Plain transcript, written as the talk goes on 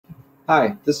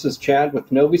Hi, this is Chad with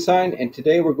NoviSign, and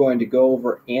today we're going to go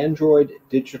over Android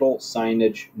digital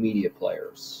signage media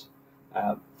players.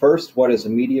 First, what is a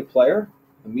media player?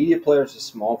 A media player is a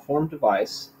small form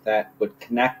device that would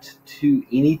connect to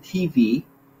any TV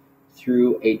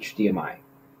through HDMI.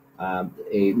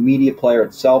 A media player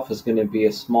itself is going to be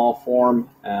a small form,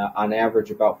 on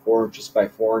average about 4 inches by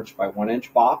 4 inch by 1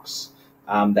 inch box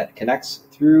that connects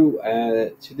through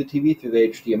to the TV through the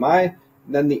HDMI.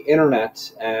 And then the internet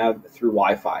through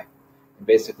Wi-Fi. And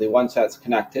basically, once that's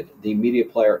connected, the media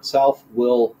player itself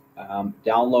will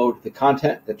download the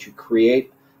content that you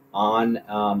create on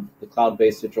the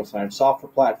cloud-based digital signage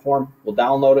software platform. We'll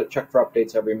download it, check for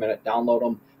updates every minute, download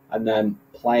them, and then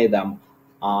play them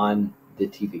on the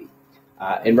TV.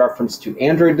 In reference to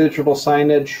Android digital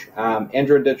signage,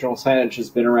 Android digital signage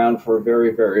has been around for a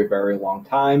very, very, very long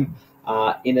time.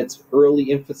 In its early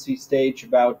infancy stage,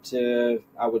 about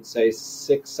I would say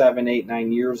 6, 7, 8,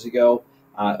 9 years ago,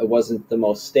 it wasn't the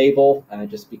most stable,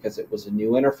 just because it was a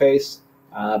new interface.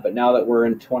 But now that we're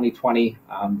in 2020,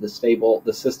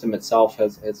 the system itself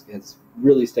has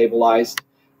really stabilized.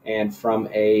 And from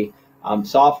a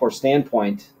software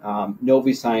standpoint,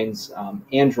 NoviSign's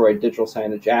Android digital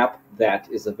signage app that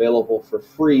is available for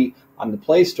free on the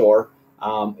Play Store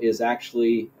is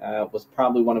actually was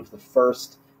probably one of the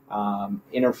first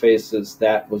interfaces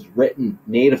that was written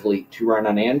natively to run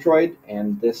on Android,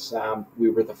 and this we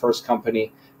were the first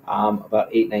company about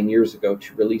 8, 9 years ago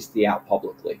to release the app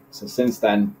publicly. So since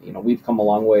then, we've come a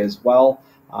long way as well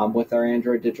with our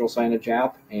Android digital signage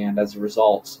app, and as a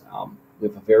result, we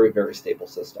have a very, very stable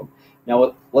system.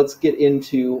 Now let's get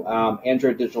into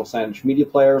Android digital signage media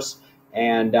players,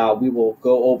 and we will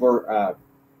go over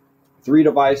 3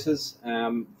 devices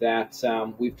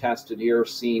that we've tested here,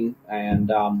 seen,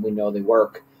 and we know they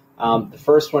work. The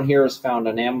first one here is found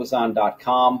on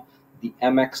Amazon.com, the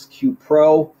MXQ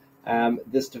Pro.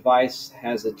 This device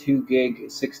has a 2 gig,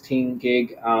 16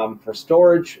 gig for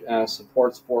storage,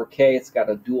 supports 4K. It's got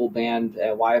a dual band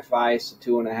Wi-Fi, so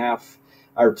 2.5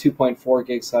 or 2.4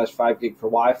 gig / 5 gig for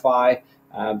Wi-Fi.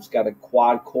 It's got a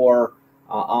quad core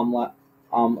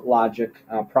logic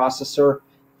processor.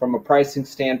 From a pricing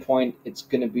standpoint, it's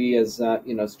going to be as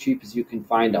cheap as you can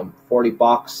find them,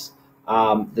 $40.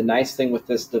 The nice thing with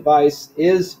this device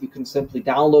is you can simply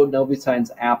download NoviSign's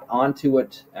app onto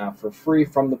it for free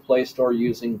from the Play Store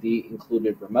using the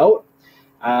included remote.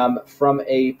 From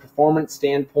a performance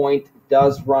standpoint, it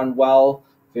does run well,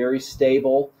 very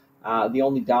stable. The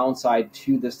only downside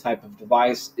to this type of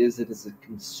device is it is a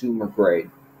consumer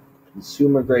grade.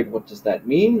 Consumer grade, what does that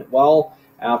mean? Well,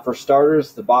 for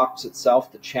starters, the box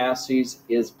itself, the chassis,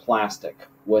 is plastic.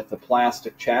 With the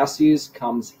plastic chassis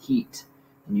comes heat.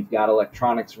 When you've got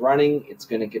electronics running, it's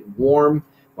going to get warm.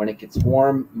 When it gets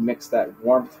warm, you mix that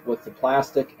warmth with the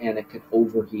plastic, and it could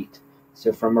overheat.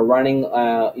 So from a running,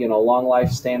 long life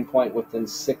standpoint, within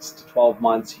 6 to 12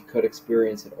 months, you could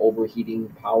experience it overheating,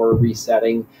 power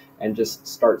resetting, and just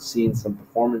start seeing some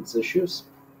performance issues.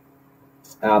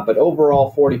 But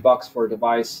overall, $40 for a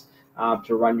device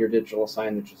to run your digital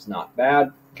signage is not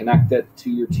bad. Connect it to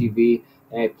your TV.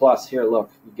 And plus, here, look,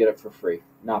 you get it for free.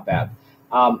 Not bad.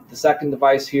 The second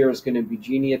device here is going to be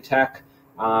Geniatech.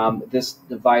 This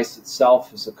device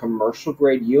itself is a commercial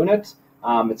grade unit.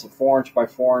 It's a 4 inch by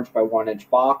 4 inch by 1 inch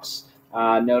box.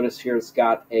 Notice here it's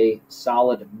got a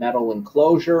solid metal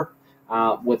enclosure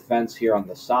with vents here on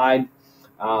the side.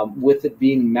 With it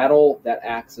being metal, that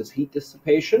acts as heat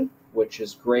dissipation, which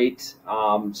is great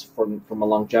from a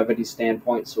longevity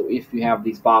standpoint. So if you have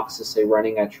these boxes, say,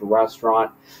 running at your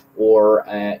restaurant or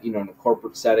in a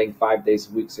corporate setting, 5 days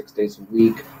a week, 6 days a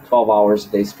week, 12 hours a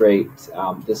day straight,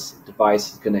 this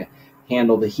device is going to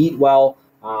handle the heat well,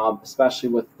 especially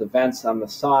with the vents on the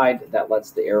side that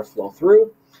lets the air flow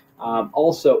through.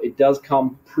 Also, it does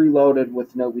come preloaded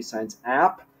with NoviSign's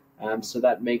app, so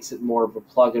that makes it more of a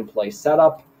plug-and-play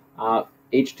setup.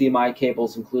 HDMI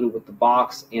cables included with the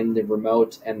box and the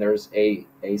remote, and there's a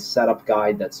setup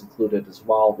guide that's included as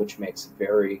well, which makes it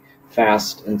very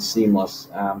fast and seamless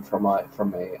from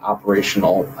a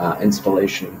operational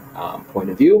installation point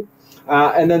of view.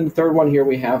 And then the third one here,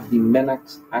 we have the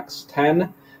Minix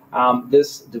X10.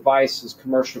 This device is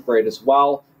commercial grade as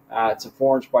well. It's a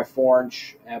 4 inch by 4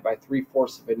 inch by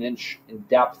 3/4 of an inch in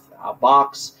depth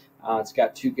box. It's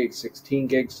got 2 gig, 16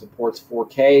 gig, supports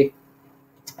 4K.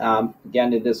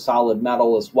 Again, it is solid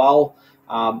metal as well.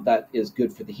 That is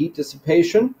good for the heat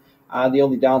dissipation. The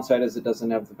only downside is it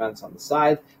doesn't have the vents on the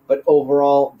side. But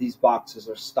overall, these boxes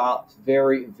are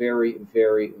very, very,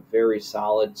 very, very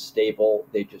solid, stable.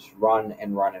 They just run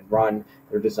and run and run.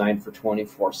 They're designed for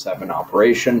 24/7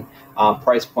 operation.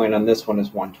 Price point on this one is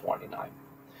 $129.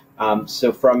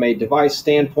 So from a device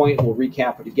standpoint, we'll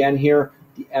recap it again here.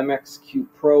 The MXQ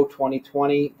Pro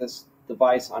 2020, this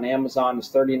device on Amazon is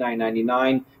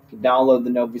 $39.99. You can download the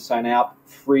NoviSign app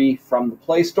free from the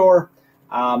Play Store.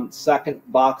 Second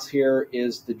box here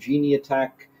is the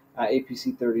Geniatech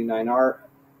APC39R.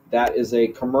 That is a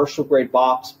commercial grade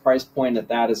box. Price point at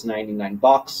that is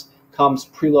 $99. Comes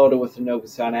preloaded with the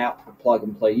NoviSign app for plug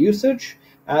and play usage.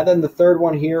 Then the third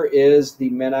one here is the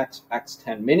Minex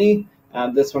X10 Mini.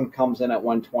 This one comes in at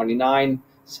 $129.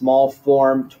 Small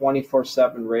form,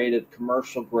 24/7 rated,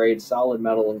 commercial grade, solid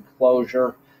metal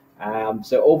enclosure.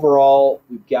 So overall,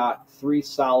 we've got 3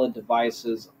 solid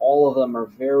devices. All of them are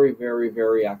very, very,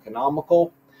 very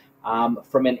economical.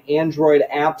 From an Android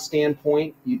app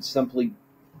standpoint, you'd simply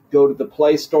go to the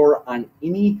Play Store on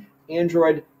any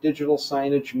Android digital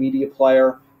signage media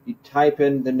player. You type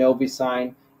in the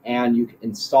NoviSign and you can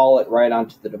install it right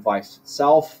onto the device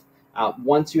itself.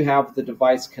 Once you have the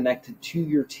device connected to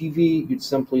your TV, you'd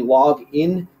simply log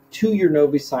in to your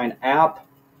NoviSign app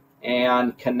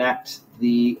and connect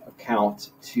the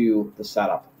account to the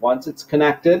setup. Once it's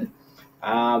connected,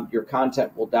 your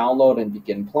content will download and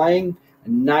begin playing. A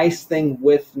nice thing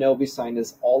with NoviSign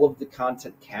is all of the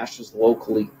content caches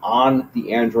locally on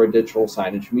the Android digital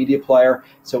signage media player.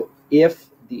 So if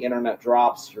the internet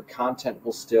drops, your content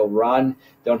will still run.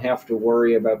 Don't have to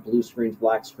worry about blue screens,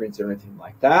 black screens, or anything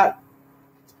like that.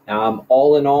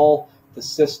 All in all, the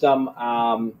system,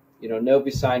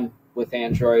 NoviSign with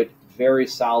Android, very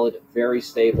solid, very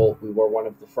stable. We were one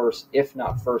of the first, if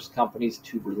not first, companies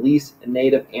to release a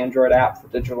native Android app for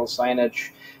digital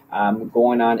signage,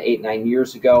 going on 8-9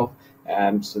 years ago.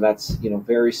 So that's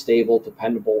very stable,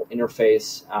 dependable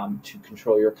interface to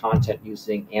control your content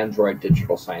using Android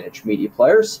digital signage media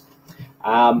players.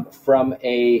 From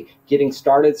a getting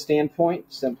started standpoint,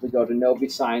 simply go to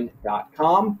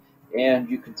novisign.com and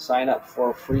you can sign up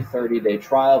for a free 30-day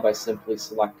trial by simply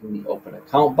selecting the Open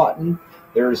Account button.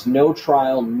 There is no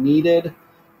trial needed,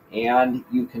 and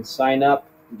you can sign up,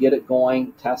 get it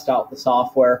going, test out the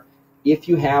software. If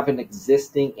you have an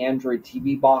existing Android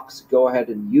TV box, go ahead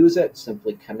and use it.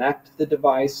 Simply connect the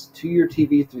device to your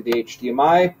TV through the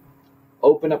HDMI,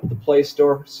 open up the Play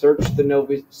Store, search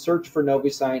for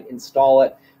NoviSign, install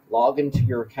it, log into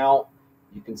your account.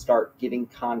 You can start getting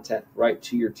content right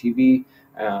to your TV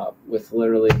with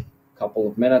literally a couple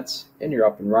of minutes, and you're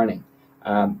up and running.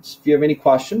 So if you have any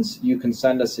questions, you can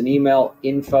send us an email,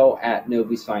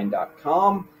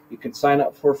 info@novisign.com. You can sign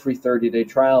up for a free 30-day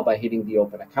trial by hitting the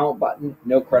Open Account button.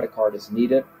 No credit card is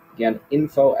needed. Again,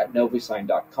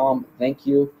 info@novisign.com. Thank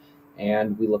you,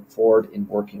 and we look forward in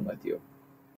working with you.